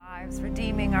lives,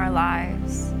 redeeming our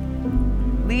lives,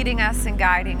 leading us and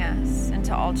guiding us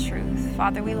into all truth.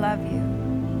 Father, we love you.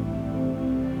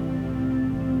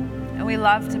 And we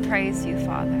love to praise you,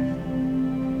 Father.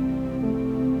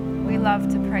 We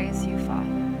love to praise you, Father.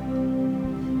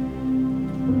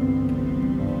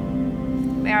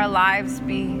 May our lives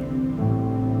be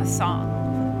a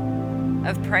song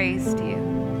of praise to you.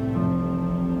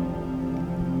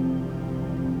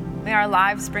 May our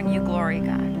lives bring you glory,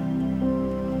 God.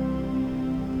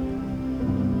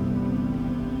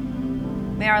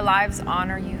 May our lives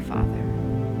honor you, Father.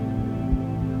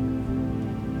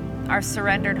 Our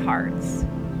surrendered hearts,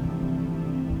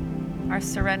 our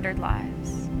surrendered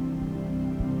lives.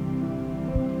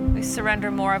 We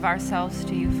surrender more of ourselves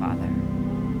to you, Father.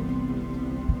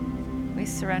 We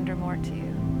surrender more to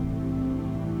you.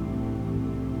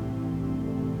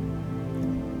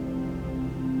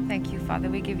 Thank you, Father.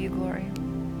 We give you glory.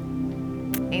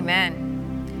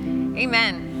 Amen.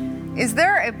 Amen. Is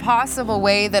there a possible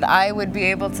way that I would be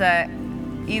able to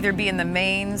either be in the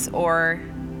mains or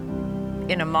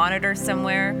in a monitor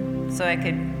somewhere so I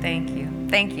could, thank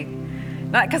you.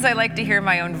 Not because I like to hear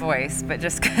my own voice, but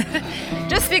just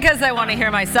because I want to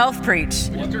hear myself preach.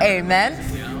 Amen.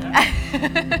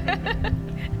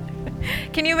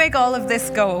 Can you make all of this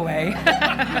go away?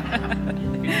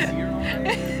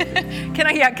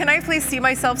 Can I please see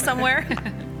myself somewhere?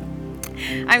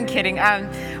 I'm kidding.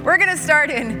 We're going to start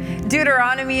in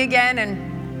Deuteronomy again,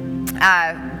 and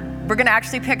we're going to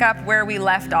actually pick up where we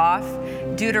left off.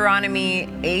 Deuteronomy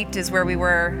 8 is where we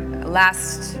were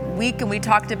last week, and we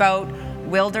talked about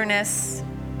wilderness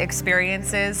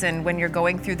experiences and when you're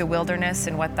going through the wilderness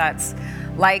and what that's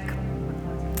like.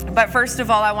 But first of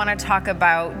all, I want to talk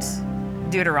about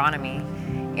Deuteronomy.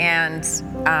 And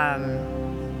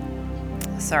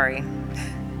sorry,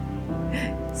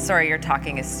 your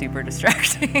talking is super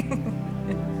distracting.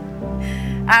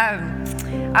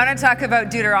 I want to talk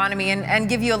about Deuteronomy and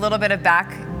give you a little bit of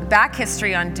back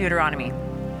history on Deuteronomy.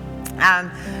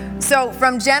 So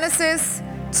from Genesis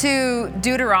to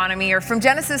Deuteronomy, or from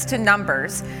Genesis to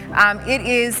Numbers, it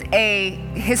is a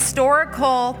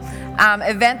historical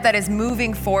event that is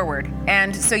moving forward.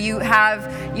 And so you have,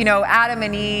 Adam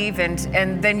and Eve,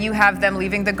 and then you have them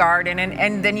leaving the garden,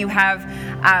 and then you have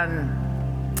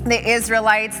the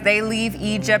Israelites, they leave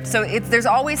Egypt. So there's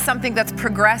always something that's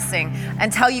progressing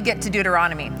until you get to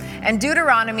Deuteronomy. And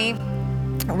Deuteronomy,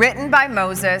 written by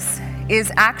Moses,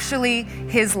 is actually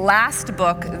his last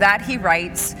book that he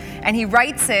writes, and he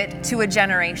writes it to a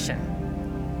generation.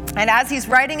 And as he's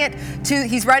writing it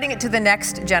to the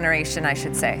next generation, I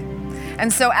should say.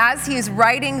 And so as he's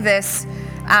writing this,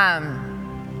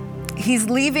 he's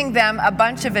leaving them a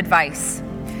bunch of advice.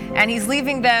 And he's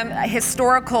leaving them a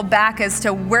historical back as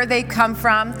to where they come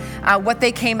from, what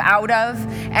they came out of,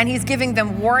 and he's giving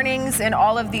them warnings and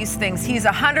all of these things. He's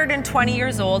 120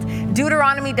 years old.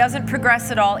 Deuteronomy doesn't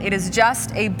progress at all. It is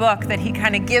just a book that he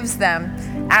kind of gives them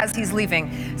as he's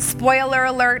leaving. Spoiler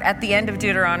alert, at the end of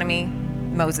Deuteronomy,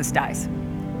 Moses dies.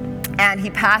 And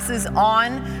he passes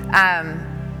on,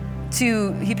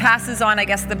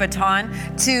 the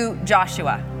baton to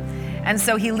Joshua. And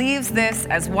so he leaves this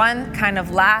as one kind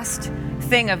of last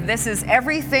thing of, this is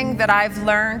everything that I've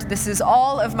learned. This is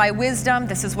all of my wisdom.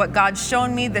 This is what God's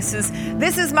shown me. This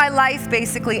is my life,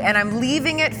 basically, and I'm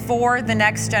leaving it for the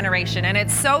next generation. And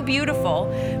it's so beautiful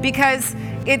because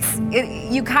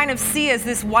you kind of see as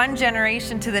this one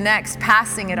generation to the next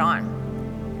passing it on.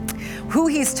 Who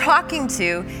he's talking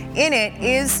to in it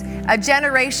is a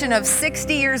generation of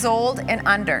 60 years old and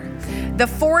under. The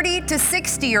 40 to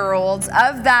 60-year-olds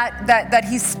of that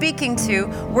he's speaking to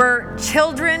were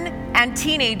children and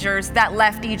teenagers that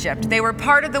left Egypt. They were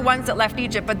part of the ones that left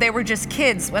Egypt, but they were just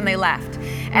kids when they left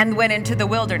and went into the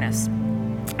wilderness.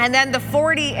 And then the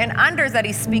 40 and unders that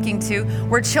he's speaking to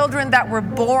were children that were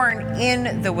born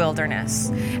in the wilderness.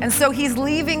 And so he's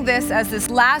leaving this as this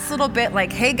last little bit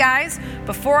like, hey guys,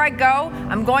 before I go,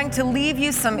 I'm going to leave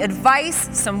you some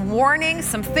advice, some warnings,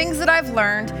 some things that I've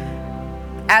learned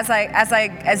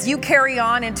as you carry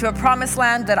on into a promised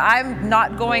land that I'm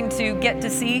not going to get to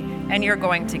see and you're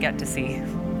going to get to see.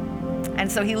 And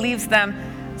so he leaves them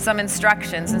some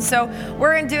instructions. And so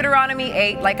we're in Deuteronomy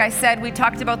 8. Like I said, we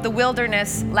talked about the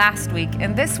wilderness last week.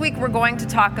 And this week we're going to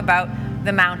talk about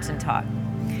the mountaintop.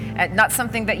 Not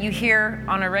something that you hear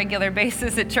on a regular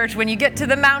basis at church. When you get to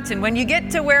the mountain, when you get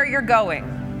to where you're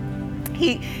going,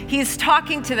 he's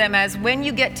talking to them as when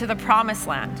you get to the promised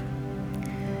land,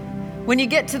 when you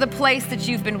get to the place that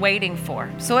you've been waiting for.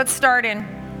 So let's start in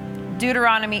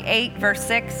Deuteronomy 8, verse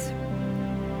 6.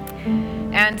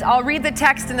 And I'll read the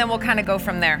text and then we'll kind of go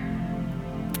from there.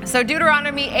 So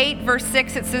Deuteronomy 8, verse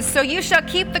 6, it says, "So you shall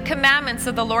keep the commandments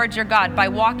of the Lord your God by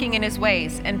walking in his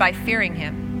ways and by fearing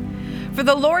him. For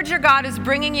the Lord your God is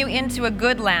bringing you into a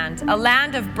good land, a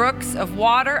land of brooks, of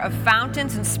water, of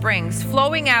fountains and springs,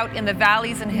 flowing out in the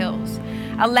valleys and hills.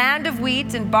 A land of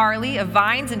wheat and barley, of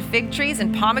vines and fig trees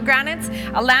and pomegranates,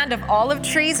 a land of olive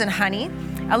trees and honey,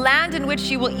 a land in which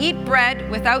you will eat bread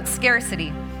without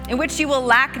scarcity, in which you will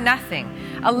lack nothing,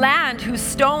 a land whose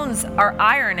stones are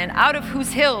iron and out of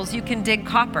whose hills you can dig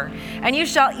copper. And you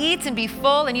shall eat and be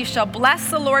full, and you shall bless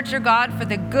the Lord your God for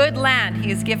the good land he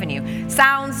has given you."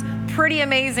 Sounds pretty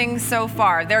amazing so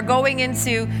far. They're going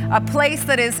into a place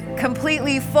that is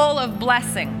completely full of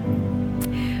blessing.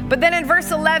 But then in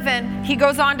verse 11, he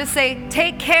goes on to say,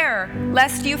 "Take care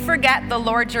lest you forget the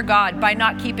Lord your God by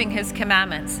not keeping his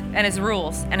commandments and his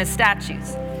rules and his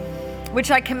statutes,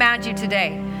 which I command you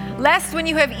today. Lest when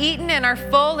you have eaten and are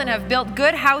full and have built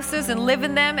good houses and live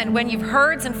in them, and when you've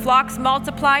herds and flocks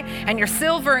multiply, and your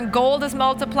silver and gold is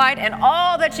multiplied, and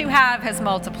all that you have has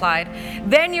multiplied,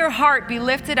 then your heart be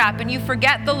lifted up, and you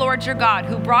forget the Lord your God,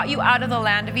 who brought you out of the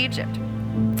land of Egypt,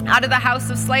 out of the house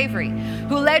of slavery,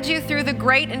 who led you through the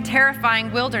great and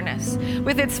terrifying wilderness,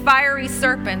 with its fiery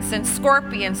serpents and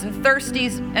scorpions and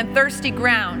thirsty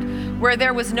ground where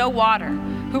there was no water,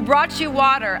 who brought you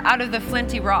water out of the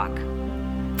flinty rock,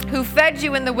 who fed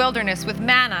you in the wilderness with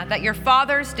manna that your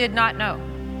fathers did not know,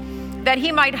 that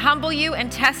he might humble you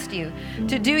and test you,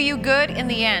 to do you good in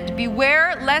the end.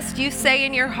 Beware lest you say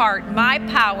in your heart, my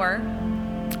power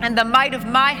and the might of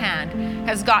my hand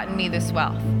has gotten me this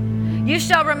wealth. You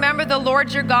shall remember the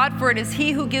Lord your God, for it is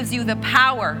he who gives you the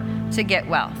power to get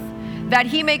wealth, that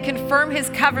he may confirm his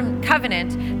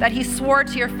covenant that he swore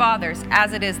to your fathers,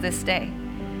 as it is this day.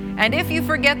 And if you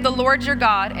forget the Lord your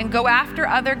God and go after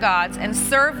other gods and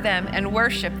serve them and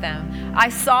worship them, I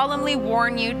solemnly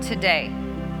warn you today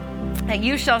that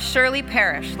you shall surely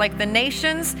perish like the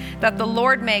nations that the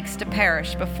Lord makes to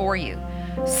perish before you.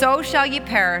 So shall you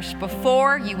perish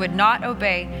before you would not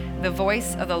obey the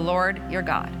voice of the Lord your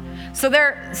God." So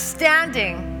they're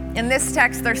standing in this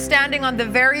text, they're standing on the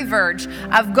very verge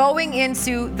of going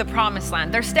into the promised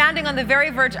land. They're standing on the very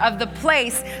verge of the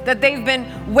place that they've been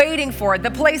waiting for,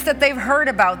 the place that they've heard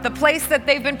about, the place that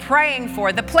they've been praying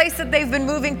for, the place that they've been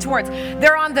moving towards.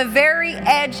 They're on the very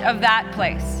edge of that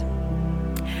place.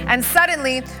 And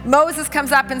suddenly Moses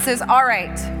comes up and says, "All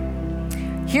right,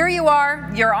 here you are,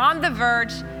 you're on the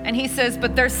verge." And he says,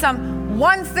 "But there's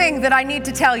one thing that I need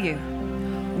to tell you.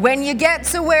 When you get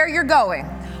to where you're going,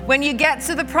 when you get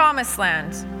to the promised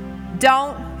land,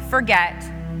 don't forget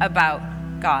about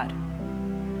God.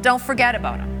 Don't forget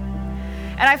about him."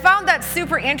 And I found that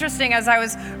super interesting as I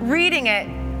was reading it,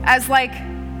 as like,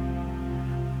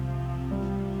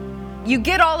 you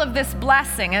get all of this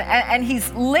blessing, and he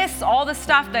lists all the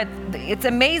stuff that it's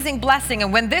amazing blessing,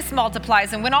 and when this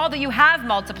multiplies, and when all that you have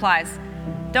multiplies,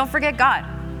 don't forget God.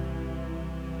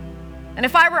 And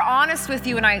if I were honest with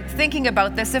you, and I'm thinking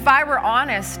about this, if I were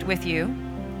honest with you,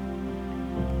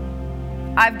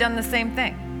 I've done the same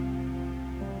thing.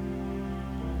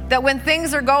 That when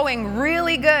things are going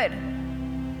really good,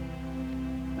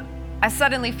 I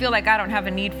suddenly feel like I don't have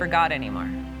a need for God anymore.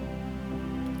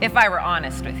 If I were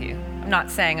honest with you. I'm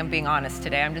not saying I'm being honest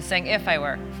today. I'm just saying if I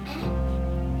were.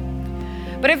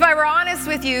 But if I were honest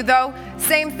with you, though,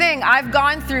 same thing. I've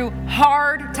gone through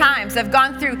hard times. I've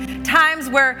gone through times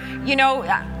where,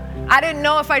 I didn't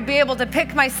know if I'd be able to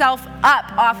pick myself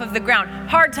up off of the ground.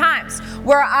 Hard times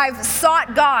where I've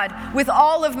sought God with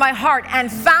all of my heart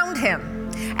and found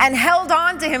him and held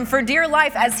on to him for dear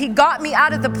life as he got me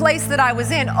out of the place that I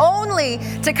was in, only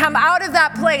to come out of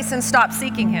that place and stop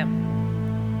seeking him.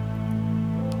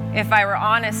 If I were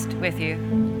honest with you.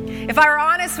 If I were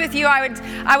honest with you,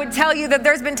 I would tell you that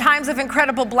there's been times of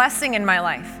incredible blessing in my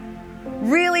life.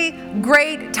 Really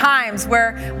great times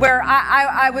where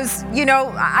I was,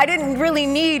 I didn't really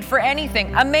need for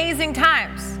anything. Amazing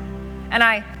times. And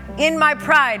I, in my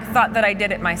pride, thought that I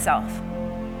did it myself.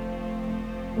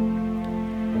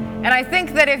 And I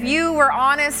think that if you were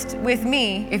honest with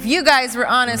me, if you guys were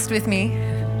honest with me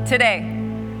today,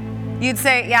 you'd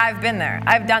say, yeah, I've been there.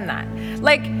 I've done that.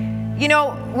 Like,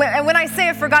 when I say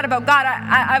I forgot about God,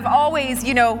 I've always,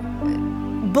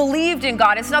 believed in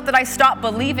God. It's not that I stopped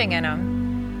believing in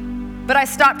him, but I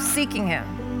stopped seeking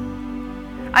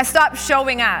him. I stopped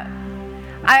showing up.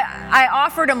 I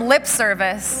offered him lip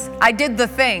service. I did the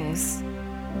things,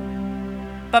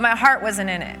 but my heart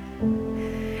wasn't in it.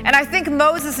 And I think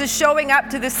Moses is showing up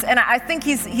to this, and I think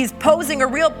he's posing a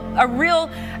real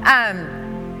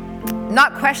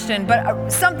not question,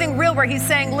 but something real where he's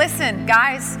saying, listen,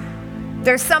 guys,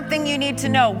 there's something you need to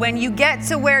know. When you get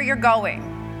to where you're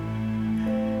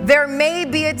going, there may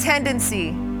be a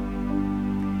tendency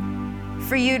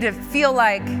for you to feel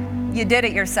like you did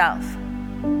it yourself.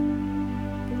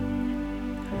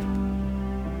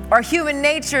 Or human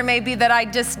nature may be that I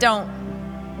just don't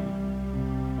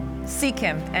seek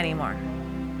him anymore.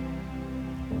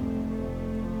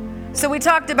 So we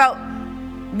talked about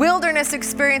wilderness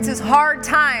experiences, hard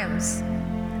times,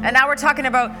 and now we're talking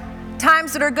about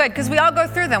times that are good, because we all go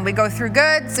through them. We go through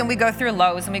goods and we go through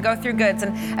lows and we go through goods.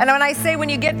 And when I say when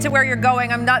you get to where you're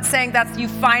going, I'm not saying that's you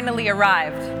finally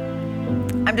arrived.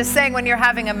 I'm just saying when you're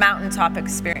having a mountaintop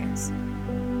experience.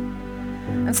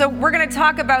 And so we're going to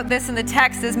talk about this in the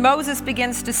text as Moses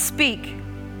begins to speak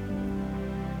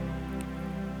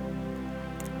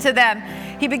to them.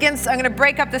 I'm going to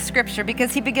break up the scripture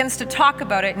because he begins to talk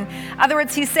about it. In other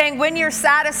words, he's saying when you're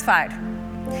satisfied,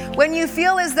 when you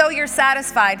feel as though you're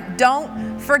satisfied,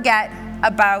 don't forget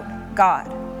about God.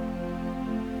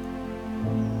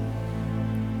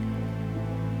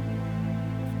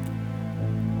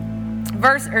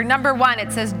 Number 1,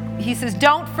 he says,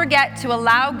 don't forget to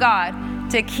allow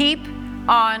God to keep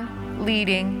on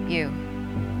leading you.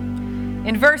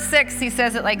 In verse 6, he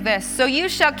says it like this: so you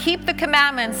shall keep the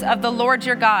commandments of the Lord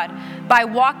your God by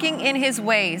walking in his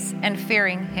ways and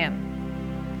fearing him.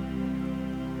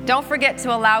 Don't forget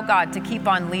to allow God to keep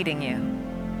on leading you.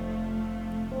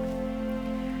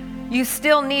 You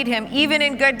still need him. Even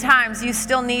in good times, you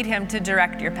still need him to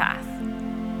direct your path.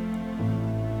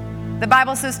 The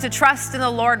Bible says to trust in the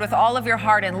Lord with all of your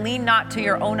heart and lean not to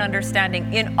your own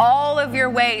understanding. In all of your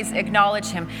ways, acknowledge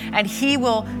him, and he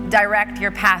will direct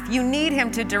your path. You need him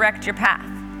to direct your path.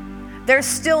 There's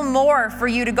still more for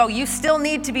you to go. You still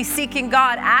need to be seeking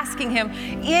God, asking him,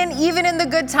 even in the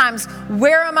good times,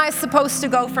 where am I supposed to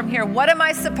go from here? What am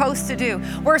I supposed to do?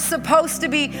 We're supposed to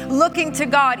be looking to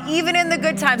God, even in the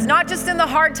good times, not just in the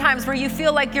hard times where you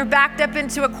feel like you're backed up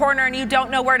into a corner and you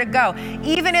don't know where to go.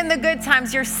 Even in the good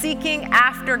times, you're seeking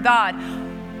after God,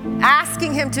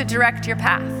 asking him to direct your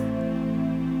path.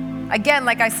 Again,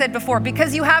 like I said before,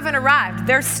 because you haven't arrived,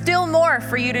 there's still more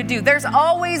for you to do. There's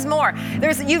always more.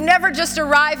 You never just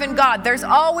arrive in God. There's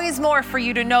always more for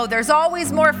you to know. There's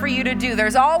always more for you to do.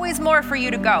 There's always more for you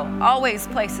to go. Always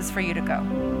places for you to go.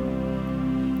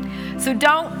 So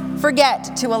don't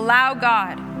forget to allow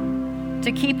God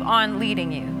to keep on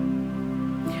leading you.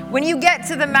 When you get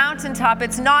to the mountaintop,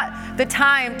 it's not the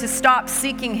time to stop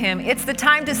seeking him. It's the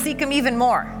time to seek him even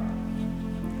more.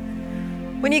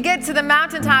 When you get to the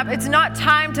mountaintop, it's not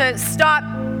time to stop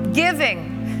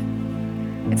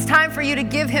giving. It's time for you to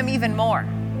give him even more.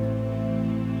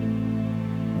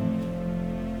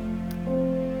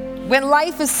 When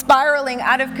life is spiraling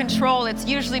out of control, it's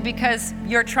usually because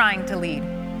you're trying to lead.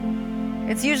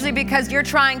 It's usually because you're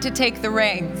trying to take the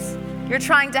reins. You're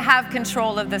trying to have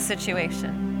control of the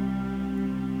situation.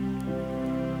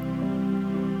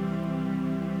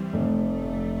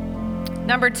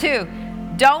 Number 2,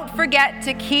 don't forget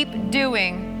to keep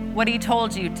doing what he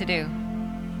told you to do.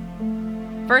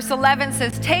 Verse 11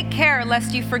 says, take care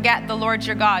lest you forget the Lord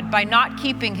your God by not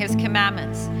keeping his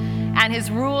commandments and his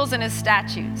rules and his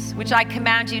statutes, which I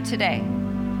command you today.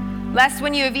 Lest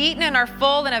when you have eaten and are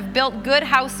full and have built good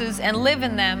houses and live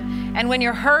in them, and when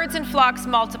your herds and flocks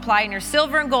multiply and your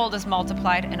silver and gold is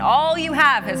multiplied and all you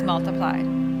have has multiplied,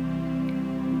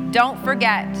 don't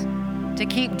forget to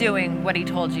keep doing what he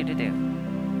told you to do.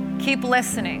 Keep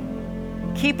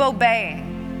listening. Keep obeying.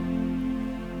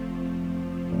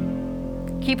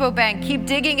 Keep obeying. Keep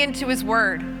digging into his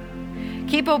word.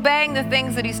 Keep obeying the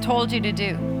things that he's told you to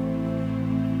do.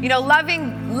 You know,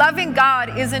 loving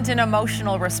God isn't an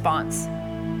emotional response.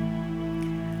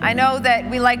 I know that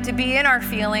we like to be in our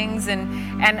feelings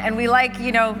and we like,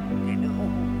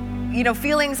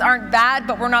 feelings aren't bad,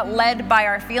 but we're not led by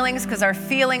our feelings because our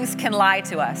feelings can lie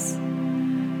to us.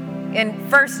 In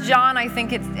 1 John, I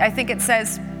think it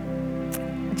says,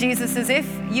 Jesus says, if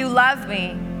you love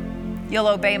me, you'll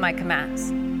obey my commands.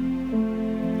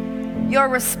 Your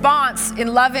response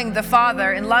in loving the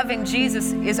Father, in loving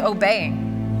Jesus, is obeying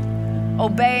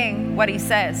what he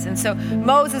says. And so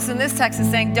Moses in this text is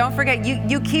saying, don't forget,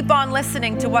 you keep on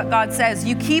listening to what God says.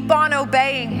 You keep on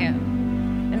obeying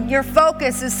him. And your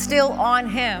focus is still on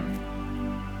him.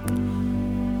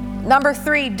 Number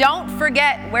 3, don't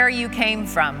forget where you came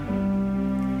from.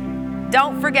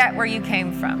 Don't forget where you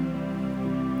came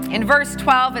from. In verse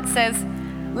 12, it says,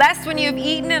 lest when you have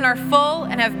eaten and are full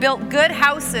and have built good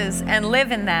houses and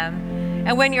live in them,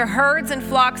 and when your herds and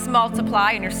flocks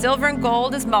multiply and your silver and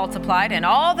gold is multiplied and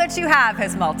all that you have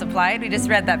has multiplied, we just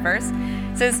read that verse,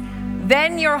 it says,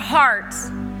 then your heart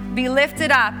be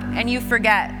lifted up and you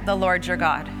forget the Lord your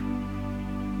God,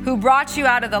 who brought you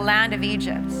out of the land of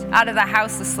Egypt, out of the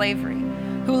house of slavery.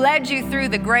 who led you through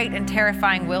the great and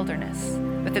terrifying wilderness,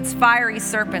 with its fiery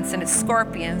serpents and its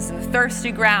scorpions and the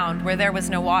thirsty ground where there was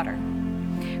no water,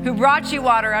 who brought you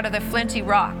water out of the flinty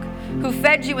rock, who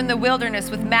fed you in the wilderness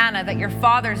with manna that your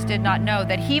fathers did not know,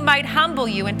 that he might humble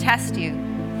you and test you,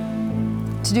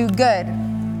 to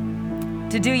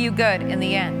do you good in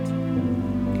the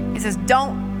end. He says,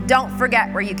 don't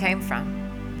forget where you came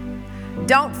from.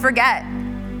 Don't forget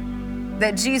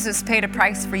that Jesus paid a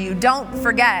price for you. Don't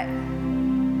forget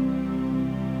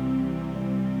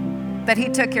that he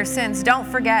took your sins. Don't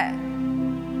forget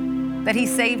that he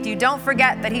saved you. Don't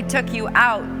forget that he took you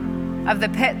out of the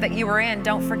pit that you were in.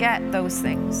 Don't forget those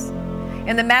things.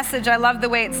 In the Message, I love the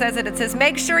way it says it. It says,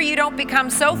 make sure you don't become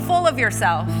so full of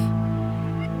yourself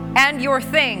and your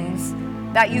things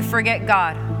that you forget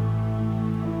God.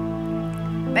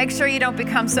 Make sure you don't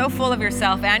become so full of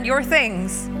yourself and your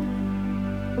things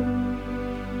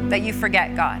that you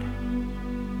forget God.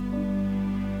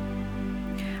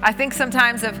 I think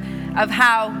sometimes of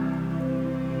how,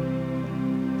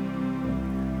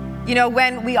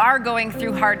 when we are going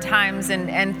through hard times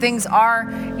and things are,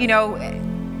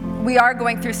 we are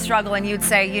going through struggle, and you'd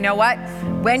say, you know what?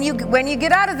 When you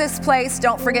get out of this place,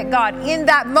 don't forget God. In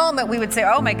that moment, we would say,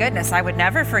 oh my goodness, I would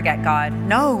never forget God.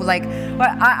 No,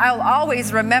 I'll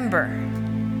always remember.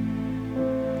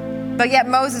 But yet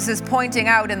Moses is pointing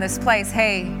out in this place,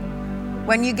 hey,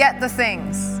 when you get the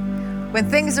things, when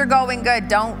things are going good,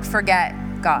 don't forget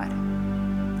God.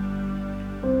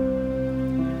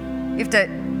 You have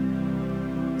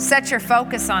to set your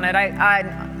focus on it.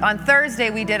 On Thursday,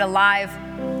 we did a live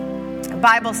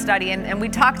Bible study, and we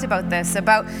talked about this,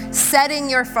 about setting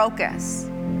your focus.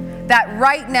 That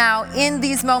right now, in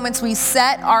these moments, we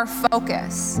set our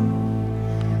focus.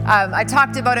 I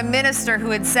talked about a minister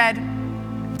who had said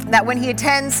that when he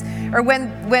attends, or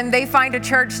when they find a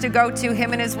church to go to,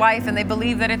 him and his wife, and they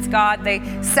believe that it's God, they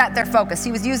set their focus.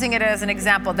 He was using it as an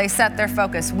example. They set their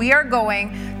focus. We are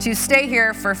going to stay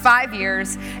here for 5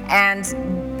 years, and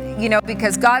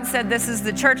because God said this is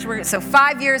the church. So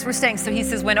 5 years we're staying. So he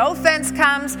says when offense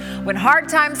comes, when hard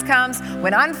times comes,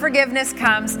 when unforgiveness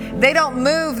comes, they don't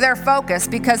move their focus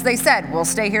because they said, we'll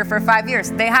stay here for 5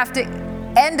 years. They have to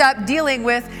end up dealing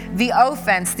with the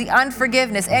offense, the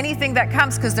unforgiveness, anything that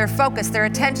comes, because their focus, their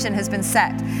attention has been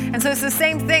set. And so it's the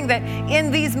same thing that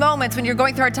in these moments when you're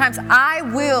going through hard times, I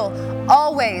will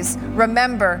always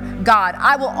remember God.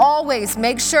 I will always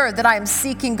make sure that I am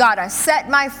seeking God. I set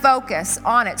my focus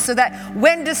on it so that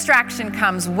when distraction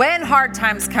comes, when hard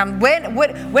times come,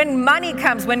 when money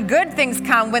comes, when good things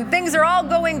come, when things are all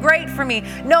going great for me,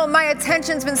 no, my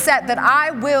attention's been set that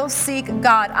I will seek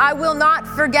God. I will not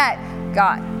forget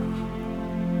God.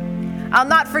 I'll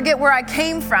not forget where I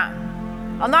came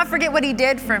from. I'll not forget what he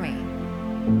did for me.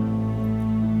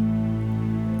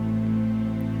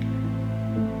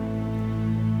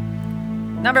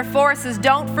 Number 4 says,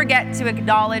 don't forget to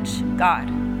acknowledge God.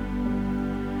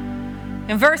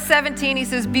 In verse 17, he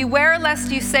says, beware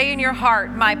lest you say in your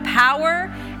heart, my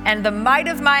power and the might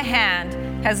of my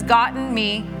hand has gotten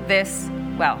me this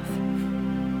wealth.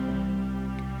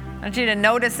 I want you to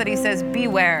notice that he says,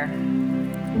 beware.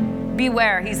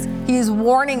 Beware. He's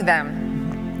warning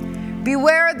them.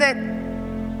 Beware that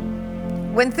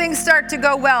when things start to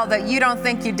go well, that you don't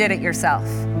think you did it yourself.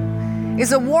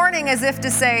 It's a warning as if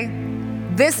to say,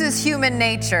 this is human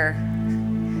nature.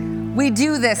 We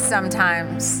do this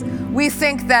sometimes. We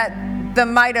think that the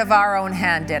might of our own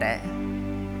hand did it.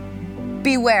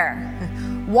 Beware.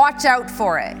 Watch out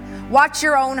for it. Watch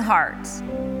your own heart.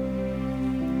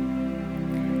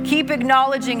 Keep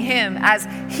acknowledging him as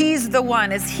he's the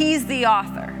one, as he's the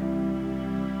author.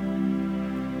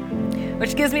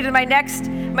 Which gives me to my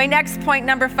next point,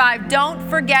 number 5. Don't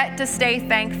forget to stay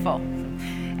thankful.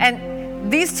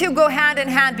 And these two go hand in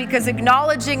hand, because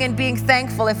acknowledging and being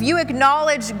thankful, if you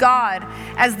acknowledge God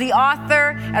as the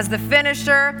author, as the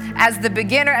finisher, as the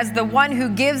beginner, as the one who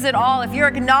gives it all, if you're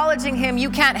acknowledging him, you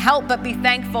can't help but be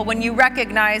thankful when you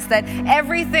recognize that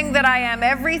everything that I am,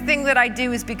 everything that I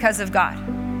do is because of God.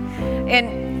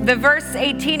 In the verse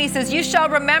 18, he says, you shall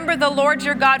remember the Lord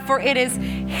your God, for it is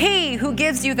he who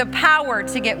gives you the power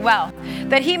to get wealth,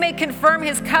 that he may confirm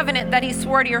his covenant that he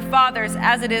swore to your fathers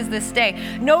as it is this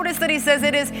day. Notice that he says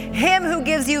it is him who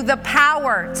gives you the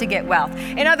power to get wealth.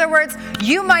 In other words,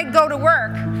 you might go to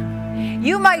work.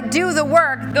 You might do the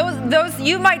work. Those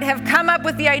you might have come up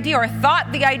with the idea or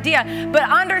thought the idea, but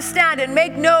understand and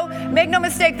make no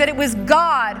mistake that it was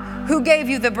God who gave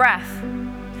you the breath.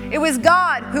 It was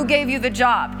God who gave you the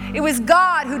job. It was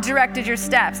God who directed your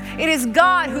steps. It is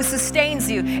God who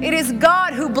sustains you. It is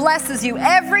God who blesses you.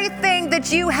 Everything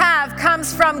that you have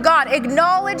comes from God.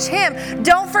 Acknowledge Him.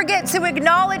 Don't forget to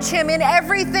acknowledge Him in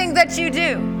everything that you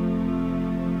do.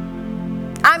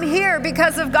 I'm here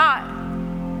because of God.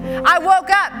 I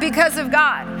woke up because of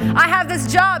God. I have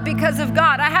this job because of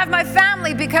God. I have my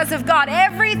family because of God.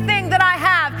 Everything that I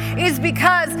have is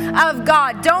because of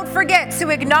God. Don't forget to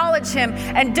acknowledge Him,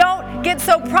 and don't get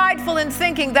so prideful in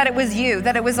thinking that it was you,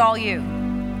 that it was all you.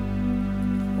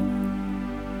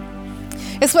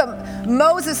 It's what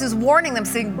Moses is warning them,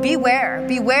 saying, beware,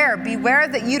 beware, beware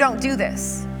that you don't do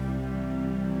this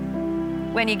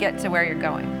when you get to where you're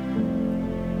going.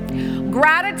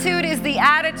 Gratitude is the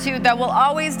attitude that will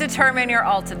always determine your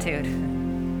altitude.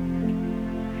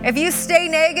 If you stay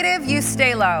negative, you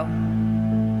stay low.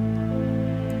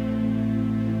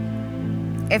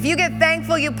 If you get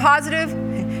thankful, you positive,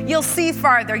 you'll see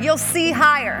farther, you'll see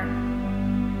higher,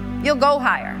 you'll go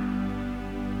higher.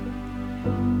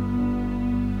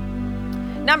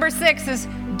 Number 6 is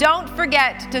don't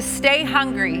forget to stay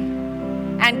hungry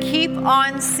and keep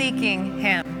on seeking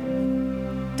Him.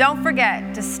 Don't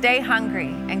forget to stay hungry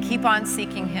and keep on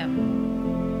seeking Him.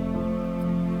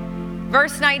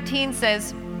 Verse 19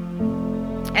 says,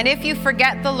 and if you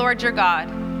forget the Lord your God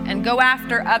and go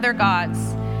after other gods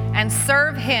and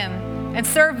serve Him and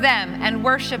serve them and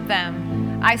worship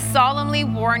them, I solemnly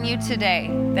warn you today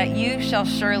that you shall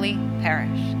surely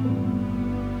perish.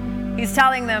 He's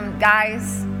telling them,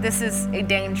 guys, this is a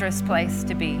dangerous place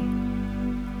to be.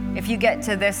 If you get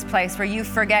to this place where you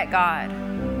forget God,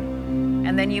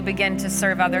 and then you begin to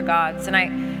serve other gods. And I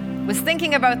was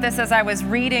thinking about this as I was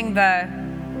reading the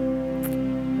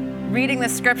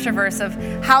scripture verse of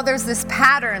how there's this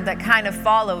pattern that kind of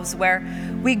follows where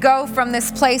we go from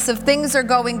this place of things are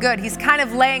going good. He's kind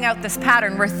of laying out this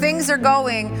pattern where things are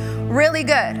going really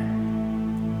good.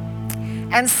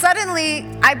 And suddenly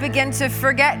I begin to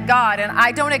forget God and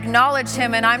I don't acknowledge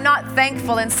Him and I'm not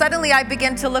thankful. And suddenly I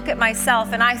begin to look at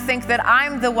myself and I think that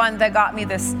I'm the one that got me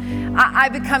this. I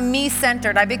become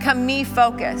me-centered. I become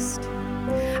me-focused.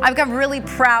 I become really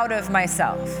proud of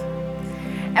myself.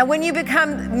 And when you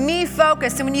become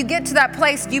me-focused and when you get to that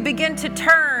place, you begin to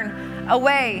turn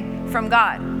away from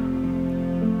God.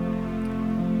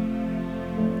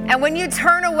 And when you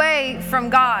turn away from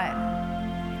God,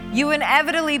 you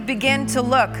inevitably begin to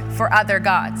look for other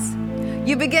gods.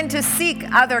 You begin to seek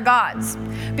other gods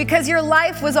because your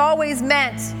life was always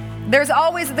meant, there's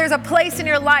a place in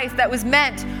your life that was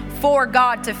meant for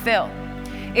God to fill.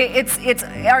 It's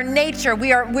our nature.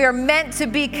 We are meant to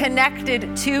be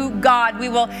connected to God.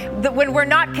 When we're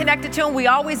not connected to Him, we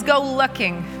always go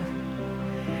looking.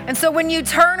 And so when you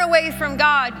turn away from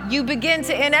God, you begin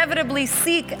to inevitably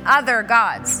seek other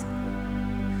gods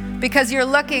because you're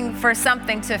looking for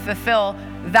something to fulfill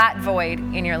that void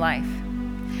in your life.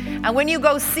 And when you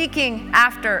go seeking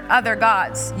after other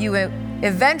gods, you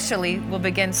eventually will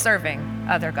begin serving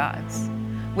other gods,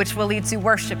 which will lead to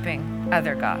worshiping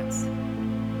other gods.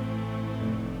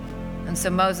 And so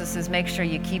Moses says, make sure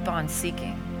you keep on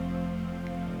seeking.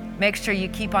 Make sure you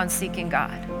keep on seeking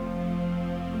God.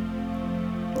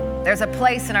 There's a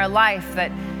place in our life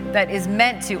that is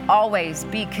meant to always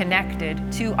be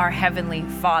connected to our Heavenly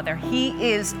Father. He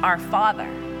is our Father.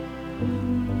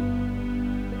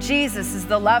 Jesus is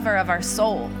the lover of our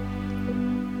soul.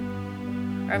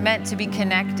 We're meant to be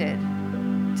connected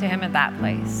to Him at that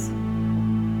place.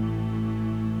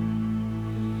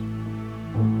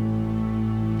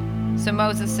 So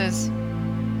Moses says,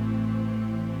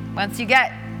 once you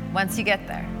get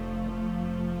there,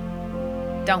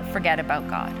 don't forget about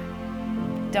God.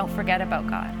 Don't forget about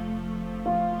God.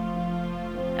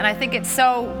 And I think it's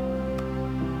so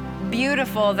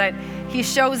beautiful that He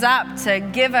shows up to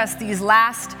give us these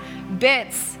last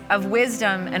bits of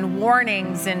wisdom and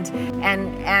warnings and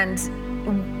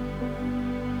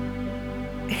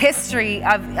history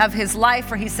of His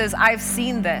life where He says, I've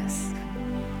seen this.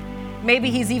 Maybe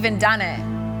He's even done it.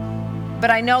 But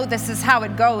I know this is how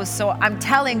it goes. So I'm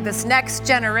telling this next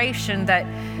generation that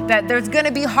there's going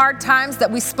to be hard times that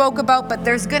we spoke about, but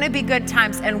there's going to be good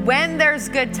times. And when there's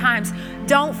good times,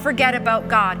 don't forget about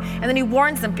God. And then He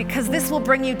warns them, because this will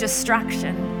bring you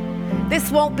destruction.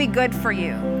 This won't be good for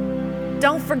you.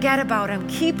 Don't forget about Him.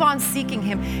 Keep on seeking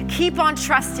Him. Keep on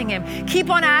trusting Him. Keep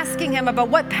on asking Him about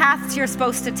what paths you're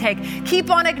supposed to take.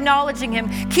 Keep on acknowledging Him.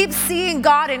 Keep seeing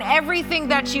God in everything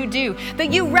that you do.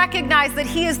 That you recognize that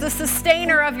He is the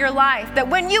sustainer of your life. That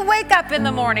when you wake up in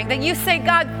the morning, that you say,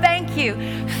 God, thank you.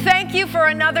 Thank you for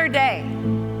another day.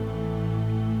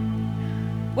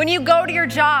 When you go to your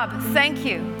job, thank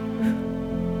you.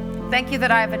 Thank you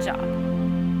that I have a job.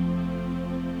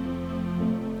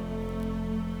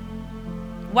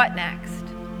 What next?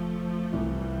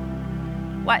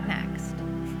 What next?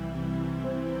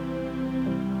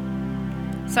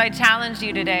 So I challenge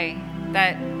you today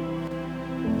that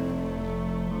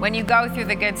when you go through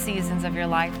the good seasons of your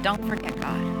life, don't forget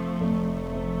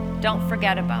God. Don't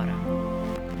forget about Him.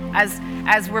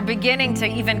 As we're beginning to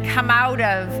even come out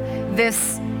of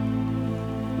this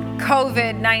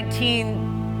COVID-19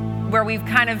 where we've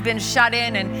kind of been shut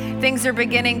in and things are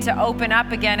beginning to open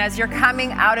up again, as you're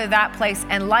coming out of that place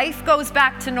and life goes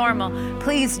back to normal,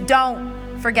 please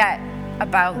don't forget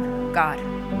about God.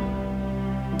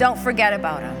 Don't forget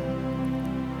about Him.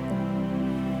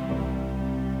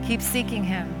 Keep seeking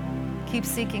Him. Keep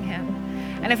seeking Him.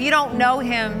 And if you don't know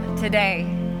Him today,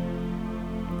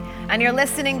 and you're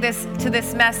listening to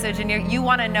this message and you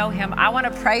want to know Him, I want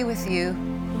to pray with you.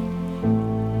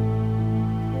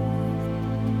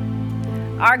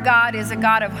 Our God is a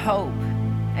God of hope.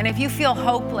 And if you feel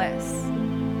hopeless,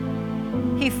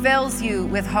 He fills you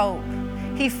with hope.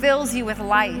 He fills you with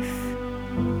life.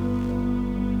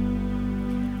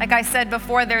 Like I said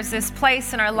before, there's this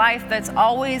place in our life that's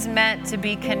always meant to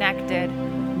be connected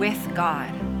with God.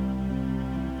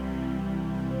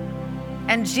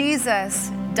 And Jesus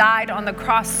died on the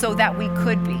cross so that we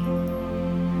could be.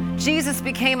 Jesus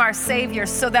became our Savior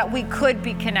so that we could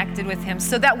be connected with Him,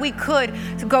 so that we could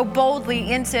go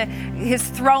boldly into His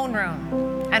throne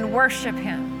room and worship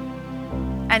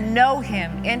Him and know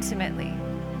Him intimately.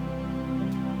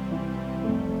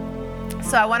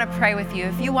 So I want to pray with you.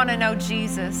 If you want to know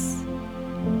Jesus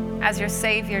as your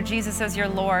Savior, Jesus as your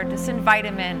Lord, just invite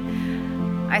Him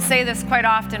in. I say this quite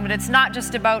often, but it's not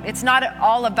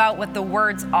all about what the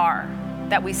words are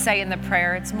that we say in the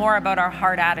prayer. It's more about our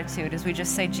heart attitude as we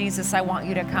just say, Jesus, I want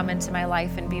you to come into my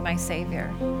life and be my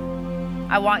Savior.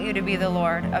 I want you to be the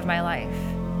Lord of my life.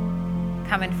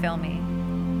 Come and fill me.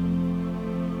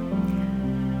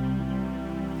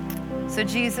 So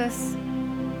Jesus,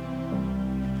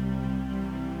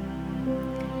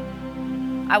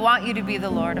 I want you to be the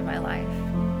Lord of my life.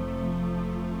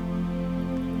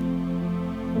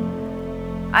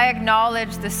 I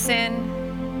acknowledge the sin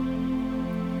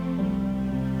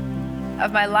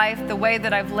of my life, the way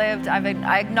that I've lived.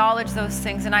 I acknowledge those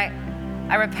things and I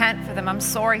repent for them. I'm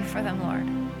sorry for them, Lord.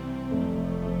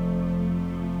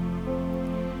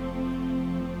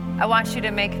 I want you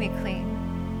to make me clean.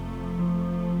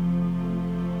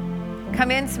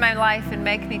 Come into my life and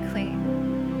make me clean.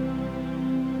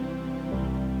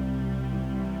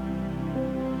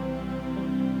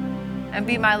 And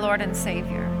be my Lord and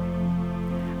Savior.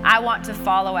 I want to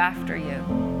follow after you.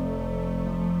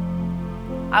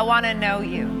 I want to know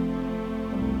you.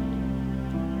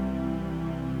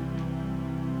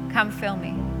 Come fill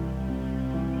me.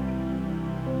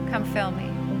 Come fill me.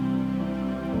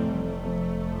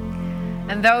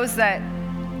 And those that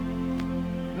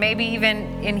maybe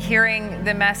even in hearing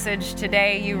the message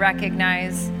today, you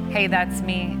recognize, hey, that's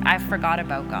me. I forgot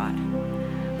about God.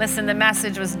 Listen, the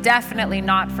message was definitely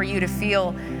not for you to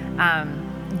feel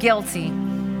guilty.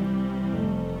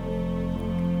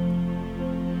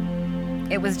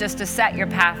 It was just to set your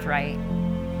path right.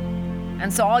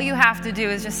 And so all you have to do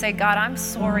is just say, God, I'm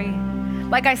sorry.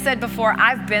 Like I said before,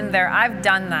 I've been there. I've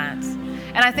done that.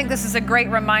 And I think this is a great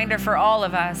reminder for all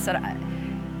of us that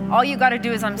all you got to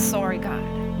do is, I'm sorry, God.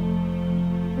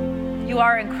 You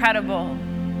are incredible.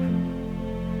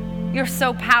 You're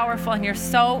so powerful and you're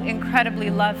so incredibly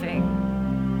loving.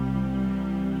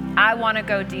 I want to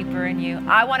go deeper in you.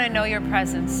 I want to know your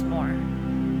presence more.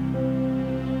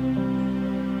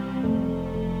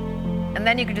 And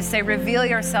then you can just say, reveal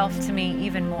yourself to me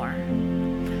even more.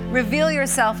 Reveal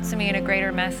yourself to me in a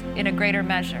greater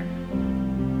measure.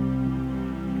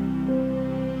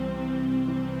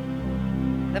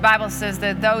 The Bible says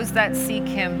that those that seek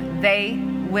Him, they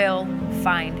will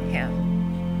find Him.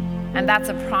 And that's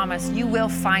a promise. You will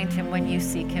find Him when you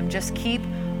seek Him. Just keep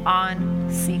on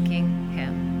seeking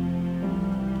Him.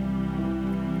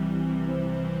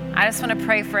 I just want to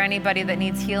pray for anybody that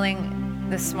needs healing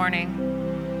this morning.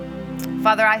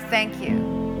 Father, I thank you.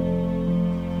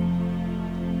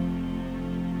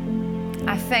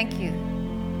 I thank you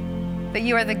that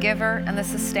you are the giver and the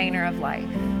sustainer of life.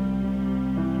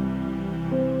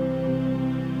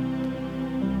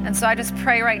 And so I just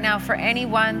pray right now for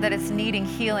anyone that is needing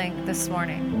healing this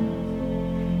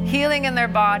morning. Healing in their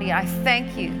body. I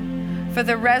thank you for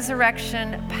the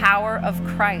resurrection power of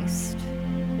Christ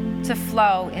to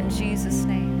flow in Jesus'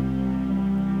 name.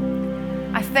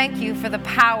 I thank you for the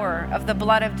power of the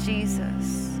blood of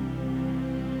Jesus.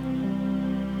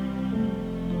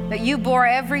 That you bore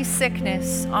every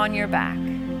sickness on your back.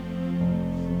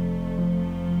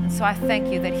 So I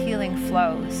thank you that healing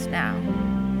flows now.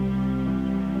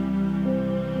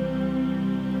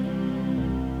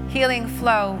 Healing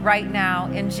flow right now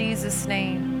in Jesus'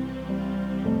 name.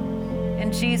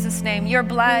 In Jesus' name. Your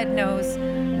blood knows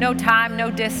no time, no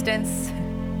distance.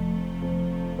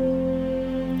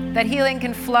 That healing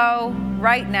can flow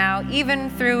right now, even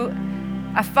through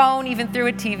a phone, even through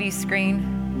a TV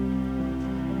screen.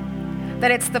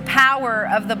 That it's the power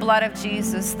of the blood of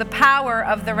Jesus, the power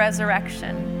of the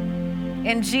resurrection.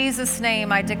 In Jesus'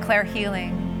 name, I declare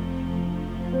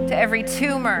healing to every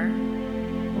tumor,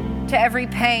 to every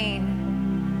pain,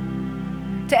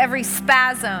 to every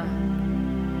spasm.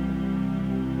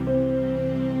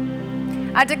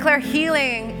 I declare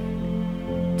healing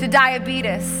to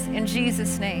diabetes in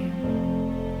Jesus' name.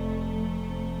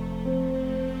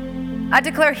 I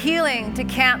declare healing to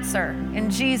cancer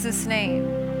in Jesus'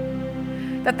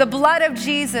 name. That the blood of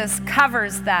Jesus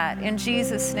covers that in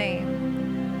Jesus' name.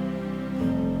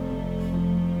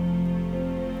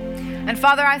 And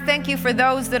Father, I thank you for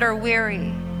those that are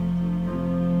weary.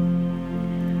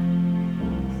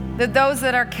 That those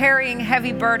that are carrying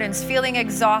heavy burdens, feeling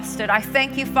exhausted, I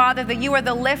thank you, Father, that you are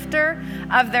the lifter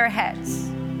of their heads.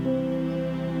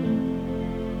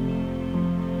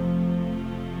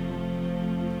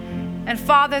 And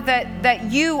Father,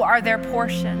 that you are their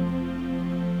portion.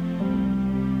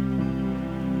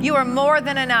 You are more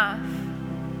than enough.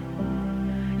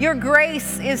 Your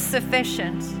grace is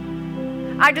sufficient.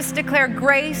 I just declare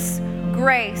grace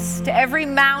to every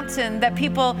mountain that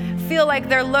people feel like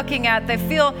they're looking at. They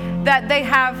feel that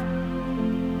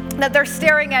that they're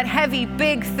staring at heavy,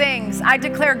 big things. I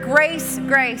declare grace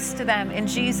to them in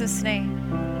Jesus' name.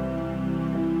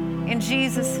 In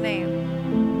Jesus' name.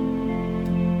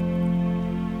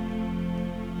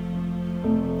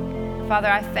 Father,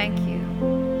 I thank you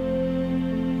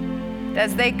that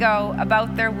as they go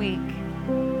about their week,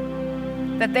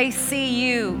 that they see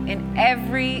you in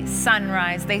every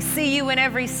sunrise. They see you in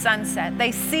every sunset.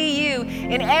 They see you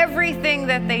in everything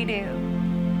that they do.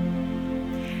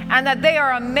 And that they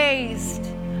are amazed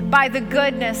by the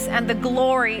goodness and the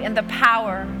glory and the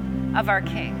power of our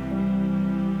King.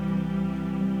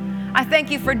 I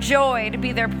thank you for joy to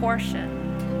be their portion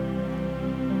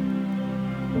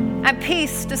and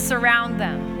peace to surround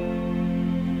them.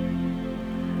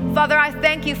 Father, I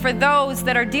thank you for those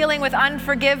that are dealing with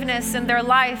unforgiveness in their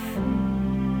life,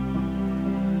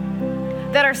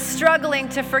 that are struggling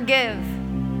to forgive.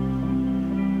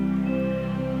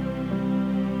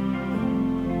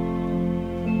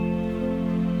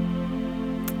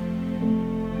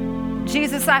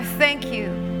 Jesus, I thank you.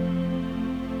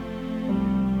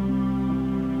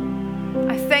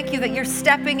 I thank you that you're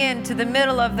stepping into the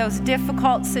middle of those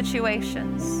difficult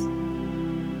situations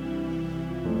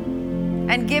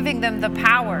and giving them the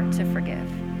power to forgive,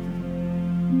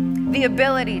 the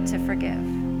ability to forgive.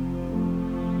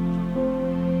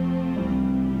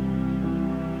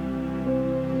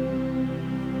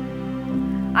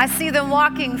 I see them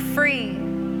walking free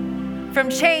from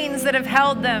chains that have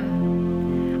held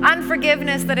them,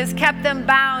 unforgiveness that has kept them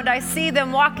bound. I see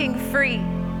them walking free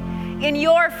in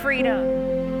your freedom.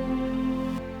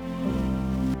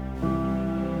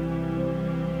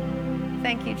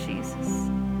 Thank you, Jesus.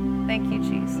 Thank you,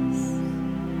 Jesus.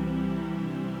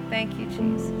 Thank you,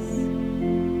 Jesus.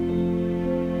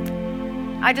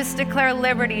 I just declare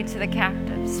liberty to the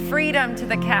captives, freedom to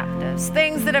the captives.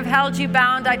 Things that have held you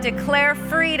bound, I declare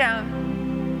freedom.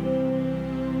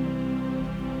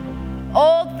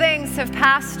 Old things have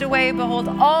passed away. Behold,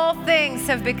 all things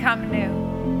have become new.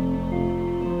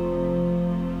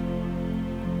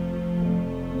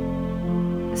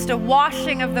 Just a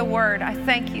washing of the word. I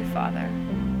thank you, Father.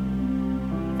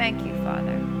 Thank you,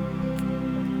 Father.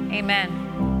 Amen.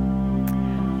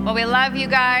 Well, we love you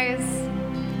guys.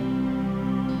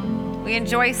 We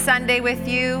enjoy Sunday with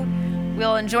you.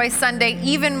 We'll enjoy Sunday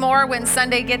even more when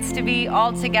Sunday gets to be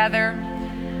all together.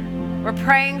 We're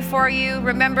praying for you.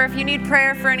 Remember, if you need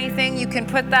prayer for anything, you can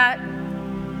put that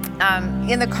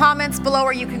in the comments below,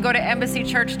 or you can go to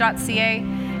embassychurch.ca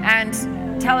and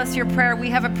tell us your prayer. We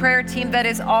have a prayer team that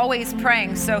is always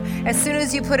praying. So as soon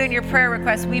as you put in your prayer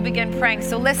request, we begin praying.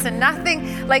 So listen,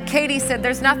 nothing, like Katie said,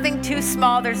 there's nothing too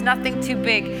small, there's nothing too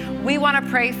big. We want to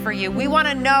pray for you. We want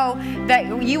to know that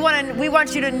we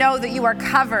want you to know that you are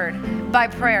covered by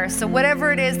prayer. So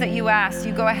whatever it is that you ask,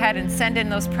 you go ahead and send in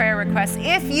those prayer requests.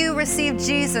 If you received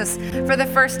Jesus for the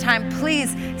first time,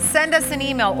 please send us an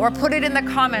email or put it in the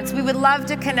comments. We would love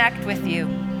to connect with you.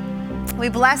 We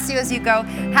bless you as you go.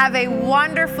 Have a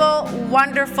wonderful,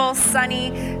 wonderful,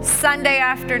 sunny Sunday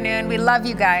afternoon. We love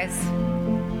you guys.